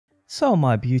So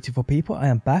my beautiful people, I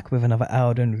am back with another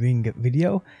Elden Ring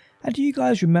video. And do you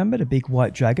guys remember the big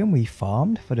white dragon we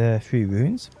farmed for the 3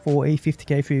 runes?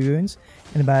 50k 3 runes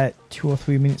in about 2 or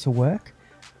 3 minutes of work?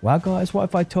 Well guys, what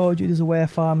if I told you there's a way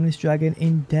of farming this dragon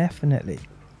indefinitely?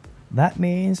 That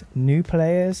means new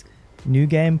players, new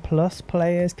game plus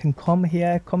players can come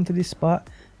here, come to this spot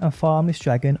and farm this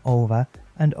dragon over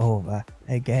and over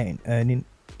again, earning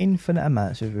infinite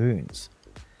amounts of runes.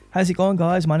 How's it going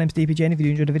guys? My name's DPJ and if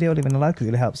you enjoyed the video, leaving a like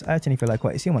really helps out, and if you like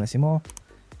what you see and want to see more,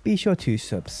 be sure to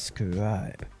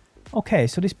subscribe. Okay,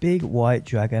 so this big white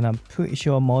dragon, I'm pretty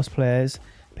sure most players,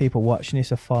 people watching this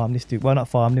have farmed this dude, well not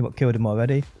farmed him but killed him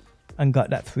already and got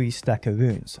that 3 stack of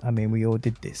runes. I mean, we all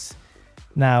did this.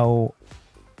 Now,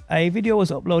 a video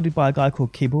was uploaded by a guy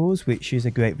called Kibbles, which is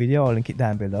a great video, I'll link it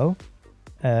down below.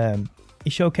 He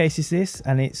showcases this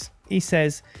and he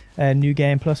says new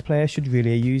game plus players should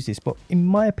really use this, but in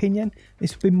my opinion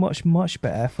this would be much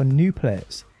better for new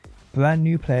players, brand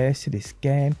new players to this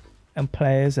game, and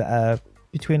players that are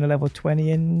between the level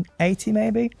 20 and 80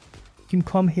 maybe. You can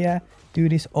come here, do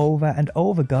this over and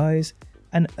over guys,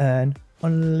 and earn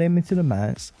unlimited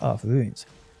amounts of runes.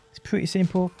 It's pretty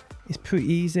simple, it's pretty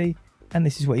easy, and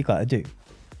this is what you got to do.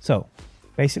 So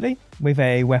basically, with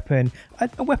a weapon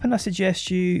I suggest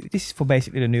you, this is for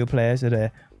basically the newer players or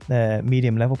the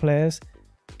medium level players,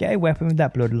 get a weapon with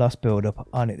that blood loss build up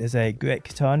on it. There's a great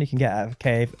katana you can get out of a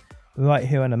cave right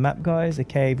here on the map guys. The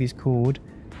cave is called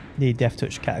the Death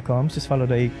Touch Catacombs. Just follow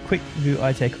the quick route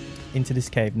I take into this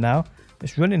cave now.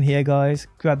 Just run in here guys,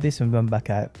 grab this and run back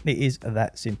out. It is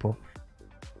that simple.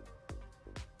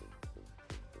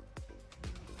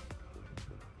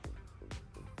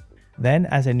 Then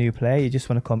as a new player, you just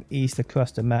want to come east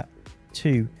across the map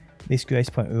to this grace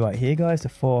point right here guys, the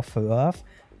 4th Faraf.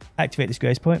 Activate this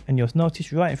grace point and you'll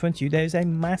notice right in front of you there is a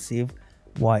massive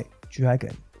white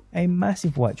dragon. A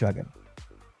massive white dragon.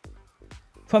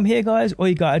 From here guys, all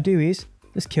you gotta do is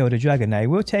just kill the dragon. Now it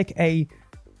will take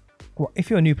if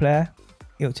you're a new player,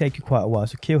 it'll take you quite a while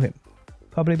to kill him.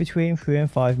 Probably between 3 and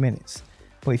 5 minutes.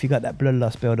 But if you got that blood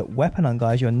loss build up weapon on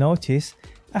guys, you'll notice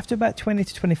after about 20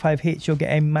 to 25 hits, you'll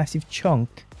get a massive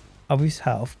chunk of his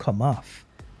health come off.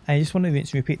 And you just want to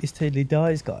rinse and repeat this till he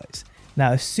dies, guys.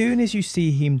 Now, as soon as you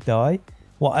see him die,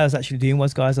 what I was actually doing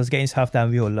was, guys, I was getting his health down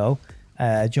real low,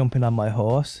 jumping on my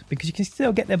horse, because you can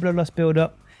still get the blood loss build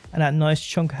up and that nice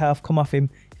chunk of health come off him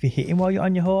if you hit him while you're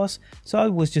on your horse. So I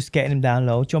was just getting him down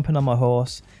low, jumping on my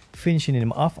horse, finishing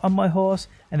him off on my horse,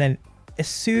 and then as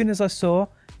soon as I saw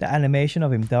the animation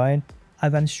of him dying, I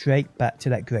ran straight back to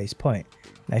that grace point.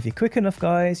 Now if you're quick enough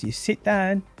guys, you sit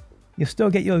down, you'll still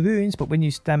get your runes, but when you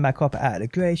stand back up out of the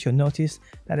grace, you'll notice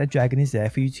that the dragon is there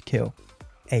for you to kill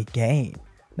again.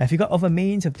 Now if you've got other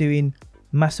means of doing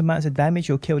mass amounts of damage,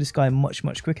 you'll kill this guy much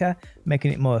quicker,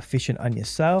 making it more efficient on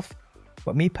yourself.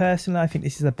 But me personally, I think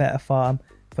this is a better farm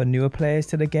for newer players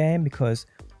to the game, because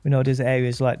we know there's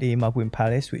areas like the Mogwin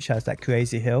Palace which has that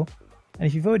crazy hill, and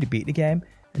if you've already beat the game,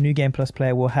 a new game plus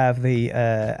player will have the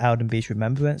Elden Beast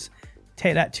Remembrance.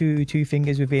 Take that to 2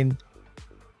 fingers within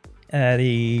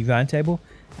the round table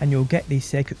and you'll get the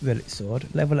Sacred Relic Sword.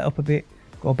 Level it up a bit,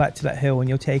 go back to that hill, and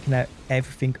you're taking out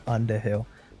everything on the hill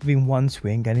within 1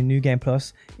 swing. And in New Game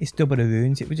Plus, it's double the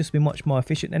runes. It would just be much more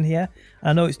efficient than here. And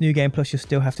I know it's New Game Plus, you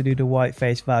still have to do the White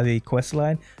Face Valley quest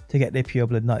line to get the Pure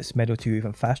Blood Knight's Medal to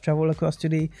even fast travel across to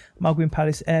the Mogwin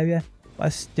Palace area. But I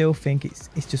still think it's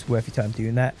just worth your time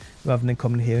doing that rather than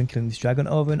coming here and killing this dragon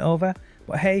over and over.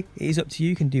 But hey, it is up to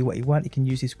you. You can do what you want. You can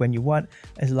use this when you want,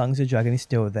 as long as the dragon is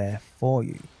still there for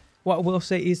you. What I will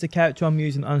say is the character I'm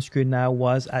using on screen now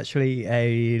was actually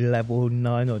a level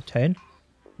 9 or 10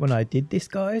 when I did this,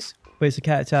 guys. But it's a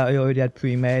character I already had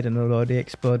pre-made and already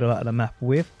explored a lot of the map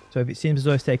with. So if it seems as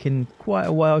though it's taken quite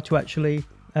a while to actually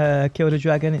kill the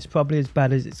dragon, it's probably as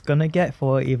bad as it's gonna get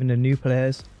for even the new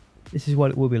players. This is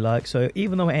what it will be like. So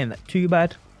even though it ain't that too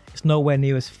bad, it's nowhere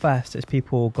near as fast as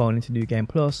people going into New Game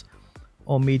Plus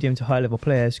or medium to high level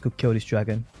players could kill this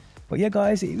dragon. But yeah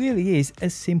guys, it really is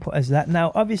as simple as that.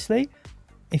 Now obviously,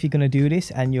 if you're going to do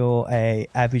this and you're a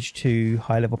average to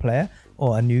high level player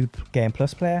or a new Game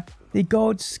Plus player, the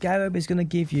gold scarab is going to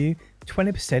give you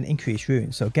 20% increased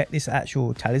runes. So get this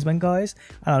actual talisman guys,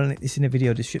 and I'll link this in the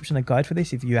video description, a guide for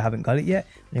this if you haven't got it yet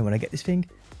and you want to get this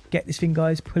thing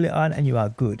guys, pull it on and you are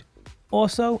good.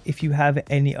 Also, if you have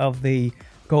any of the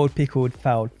gold pickled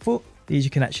fouled foot, these you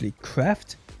can actually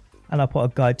craft, and I'll put a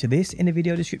guide to this in the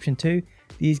video description too.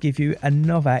 These give you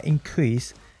another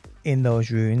increase in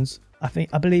those runes.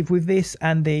 I believe with this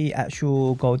and the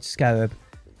actual gold scarab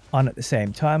on at the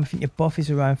same time, I think your buff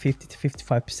is around 50 to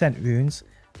 55% runes.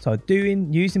 So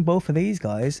using both of these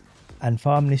guys and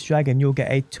farm this dragon, you'll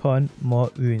get a ton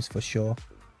more runes for sure.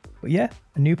 But yeah,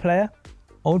 a new player,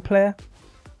 old player,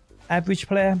 average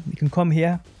player, you can come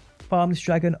here, farm this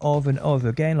dragon over and over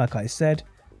again. Like I said,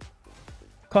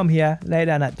 come here, lay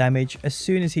down that damage. As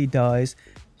soon as he dies,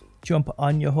 jump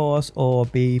on your horse or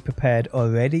be prepared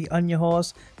already on your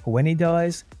horse for when he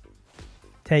dies.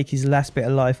 Take his last bit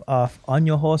of life off on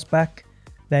your horseback.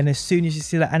 Then as soon as you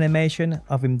see that animation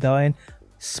of him dying,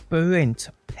 sprint,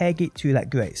 peg it to that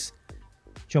grace.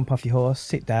 Jump off your horse,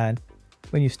 sit down.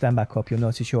 When you stand back up, you'll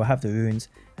notice you'll have the runes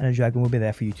and the dragon will be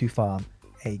there for you to farm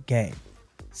again.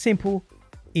 Simple,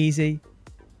 easy,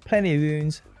 plenty of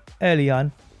runes early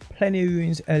on. Plenty of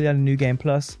runes early on in New Game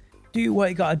Plus. Do what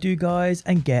you gotta do, guys,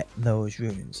 and get those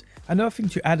runes. Another thing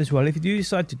to add as well, if you do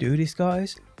decide to do this,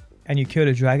 guys, and you kill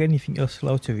the dragon, you think you're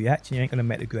slow to react and you ain't gonna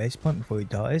make the grace point before he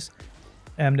dies.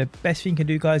 The best thing you can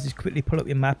do, guys, is quickly pull up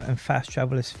your map and fast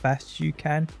travel as fast as you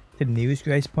can to the nearest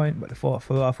grace point. But the far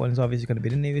off one is obviously going to be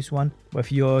the nearest one. But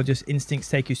if your just instincts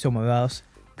take you somewhere else,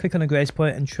 click on the grace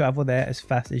point and travel there as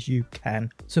fast as you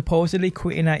can. Supposedly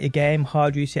quitting out your game,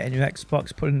 hard resetting your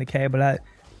Xbox, pulling the cable out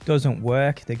doesn't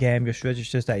work. The game just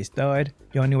registers that he's died.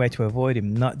 The only way to avoid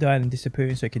him not dying and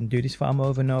disappearing so he can do this farm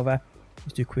over and over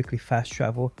is to quickly fast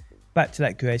travel back to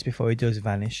that grace before he does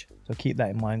vanish. So keep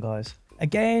that in mind, guys.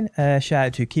 Again, shout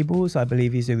out to Kibbles, I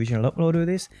believe he's the original uploader of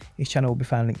this. His channel will be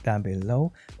found linked down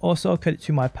below. Also, credit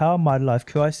to my pal, My Life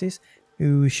Crisis,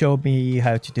 who showed me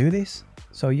how to do this.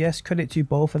 So yes, credit to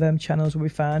both of them. Channels will be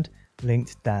found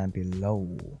linked down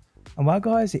below. And well,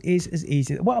 guys, it is as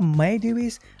easy. What I may do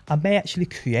is, I may actually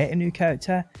create a new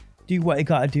character, do what I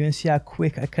gotta do and see how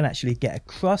quick I can actually get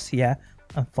across here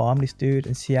and farm this dude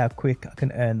and see how quick I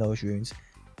can earn those runes.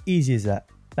 Easy as that.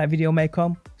 That video may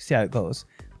come, see how it goes.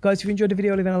 Guys, if you enjoyed the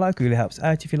video, leaving a like really helps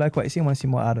out. If you like what you see and want to see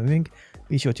more out of the ring,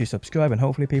 be sure to subscribe, and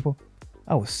hopefully, people,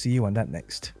 I will see you on that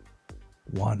next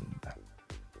one.